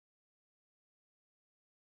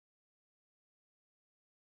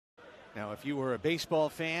Now, if you were a baseball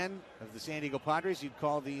fan of the San Diego Padres, you'd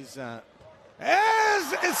call these as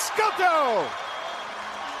Escoto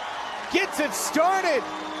gets it started.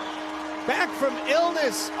 Back from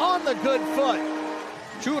illness on the good foot.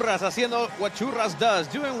 Churras haciendo what Churras does,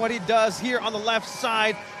 doing what he does here on the left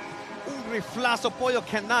side. Un riflazo. Pollo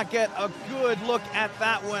cannot get a good look at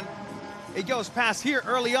that one. It goes past here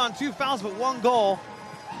early on. 2 fouls, but 1 goal.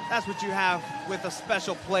 That's what you have with a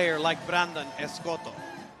special player like Brandon Escoto.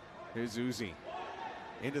 Here's Uzi.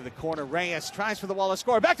 Into the corner. Reyes tries for the wall to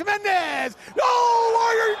score. Back to Mendez. Oh,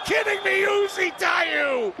 are you kidding me? Uzi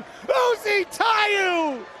Tayu. Uzi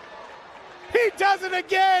Tayu. He does it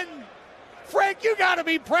again. Frank, you got to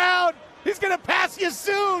be proud. He's going to pass you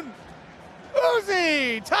soon.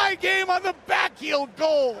 Uzi, tie game on the backheel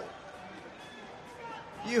goal.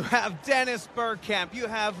 You have Dennis Bergkamp. You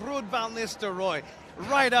have Ruud van Nistelrooy.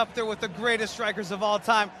 Right up there with the greatest strikers of all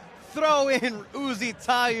time. Throw in Uzi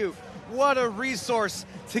Tayu. What a resource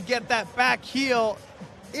to get that back heel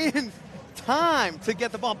in time to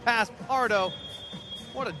get the ball past Pardo.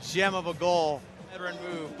 What a gem of a goal. Veteran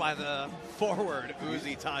move by the forward,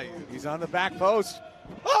 Uzi Tayu. He's on the back post.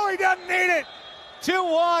 Oh, he doesn't need it.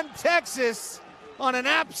 2-1 Texas on an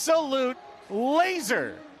absolute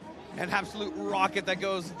laser. An absolute rocket that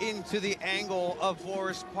goes into the angle of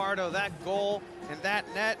Boris Pardo. That goal and that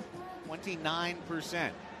net,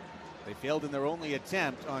 29%. They failed in their only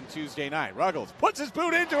attempt on Tuesday night. Ruggles puts his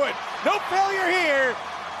boot into it. No failure here.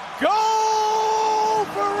 Goal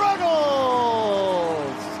for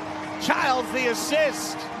Ruggles. Childs the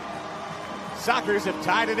assist. Sockers have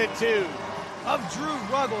tied it at 2. Of Drew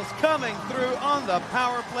Ruggles coming through on the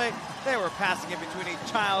power play. They were passing it between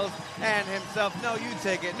Childs and himself. No, you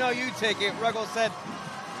take it. No, you take it. Ruggles said,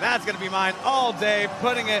 that's going to be mine all day,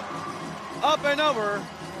 putting it up and over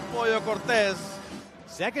Pollo Cortez.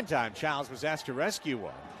 Second time Childs was asked to rescue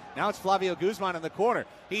one. Now it's Flavio Guzman in the corner.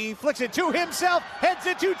 He flicks it to himself, heads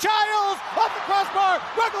it to Childs, off the crossbar.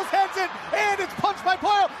 Ruggles heads it, and it's punched by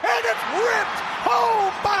Pollo, and it's ripped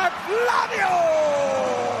home by Flavio!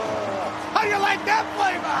 How do you like that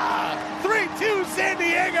flavor? 3-2 San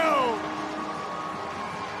Diego.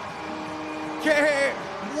 Que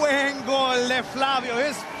buen gol de Flavio.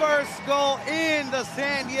 His first goal in the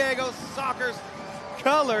San Diego Sockers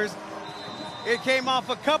colors. It came off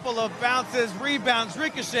a couple of bounces, rebounds,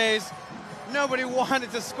 ricochets. Nobody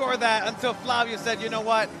wanted to score that until Flavio said, you know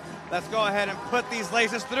what? Let's go ahead and put these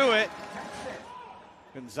lasers through it.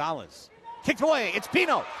 Gonzalez kicked away. It's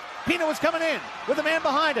Pino. Pino is coming in with a man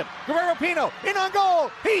behind him. Guerrero Pino in on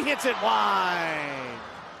goal. He hits it wide.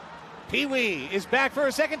 Pee-wee is back for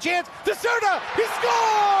a second chance. To Cerda. He scores!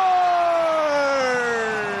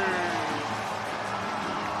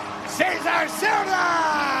 Cesar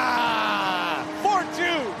Cerda!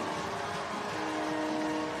 4-2.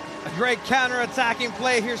 A great counter-attacking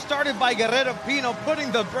play here, started by Guerrero Pino,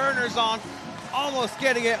 putting the burners on, almost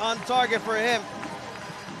getting it on target for him.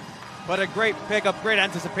 But a great pickup, great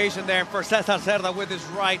anticipation there for Cesar Cerda with his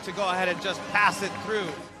right to go ahead and just pass it through.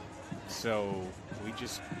 So we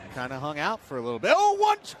just kind of hung out for a little bit. Oh,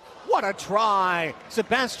 what a try.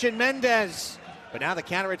 Sebastian Mendez. But now the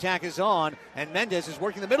counterattack is on, and Mendez is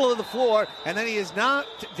working the middle of the floor, and then he is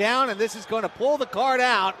knocked down, and this is going to pull the card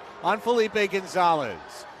out on Felipe Gonzalez.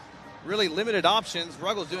 Really limited options.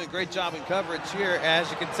 Ruggles doing a great job in coverage here, as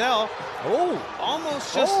you can tell. Oh,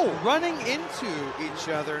 almost just running into each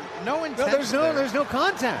other. No intent. No, there's no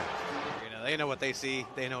contact. You know, they know what they see.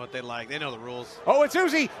 They know what they like. They know the rules. Oh, it's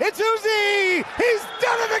Uzi. It's Uzi. He's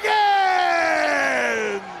done it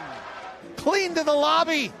again. Clean to the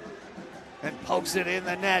lobby and pokes it in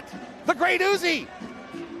the net. The great Uzi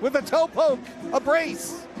with a toe poke, a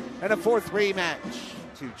brace, and a 4-3 match.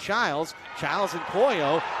 To Childs. Childs and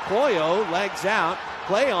Pollo. Pollo legs out.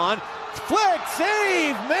 Play on. Flick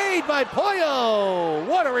save made by Pollo.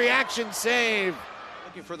 What a reaction save.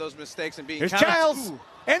 Looking for those mistakes and being Here's Childs.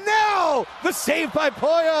 And now the save by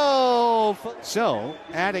Pollo. So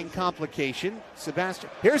adding complication.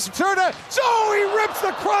 Sebastian. Here's Cerda. So he rips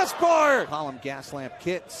the crossbar. Column gas lamp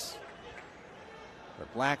kits. The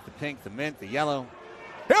black, the pink, the mint, the yellow.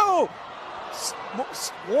 No!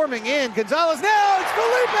 Swarming in, Gonzalez, now it's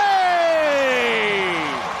Felipe!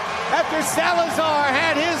 After Salazar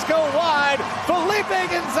had his go wide, Felipe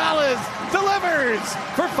Gonzalez delivers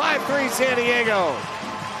for 5-3 San Diego.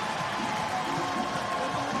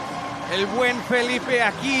 El buen Felipe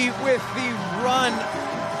aquí with the run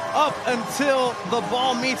up until the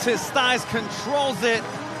ball meets his thighs, controls it,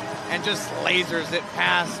 and just lasers it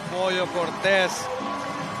past Pollo Cortez.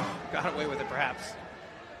 Got away with it, perhaps.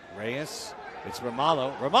 Reyes, it's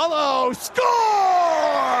Ramallo. Ramallo scores!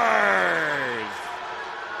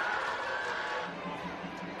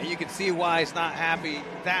 And you can see why he's not happy.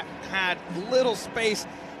 That had little space,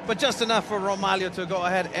 but just enough for Romaglio to go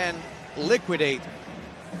ahead and liquidate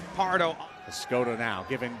Pardo. Escoto now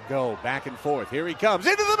giving go back and forth. Here he comes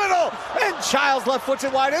into the middle, and Childs left foots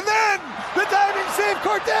it wide, and then the diving save,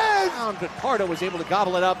 Cortez! But Pardo was able to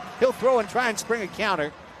gobble it up. He'll throw and try and spring a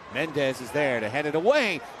counter. Mendez is there to head it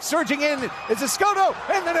away. Surging in is Escoto,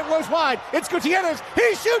 and then it goes wide. It's Gutierrez.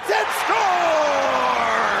 He shoots and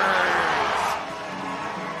scores!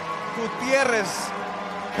 Gutierrez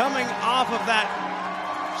coming off of that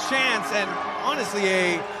chance, and honestly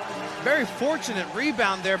a very fortunate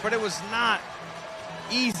rebound there, but it was not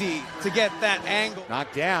easy to get that angle.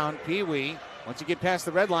 Knocked down, Pee Wee. Once you get past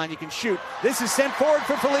the red line, you can shoot. This is sent forward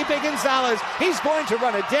for Felipe Gonzalez. He's going to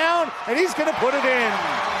run it down, and he's going to put it in.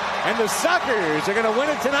 And the Suckers are going to win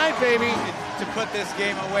it tonight, baby. To put this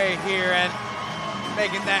game away here and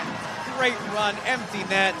making that great run, empty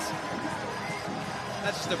net.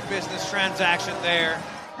 That's just a business transaction there.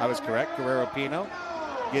 I was correct. Guerrero Pino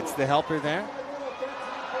gets the helper there.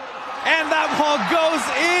 And that ball goes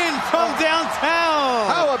in from downtown.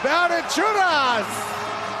 How about it, Churras?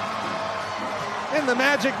 In the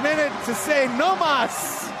magic minute to say no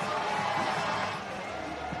mas.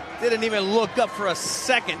 Didn't even look up for a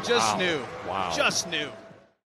second, just knew. Wow. Just knew.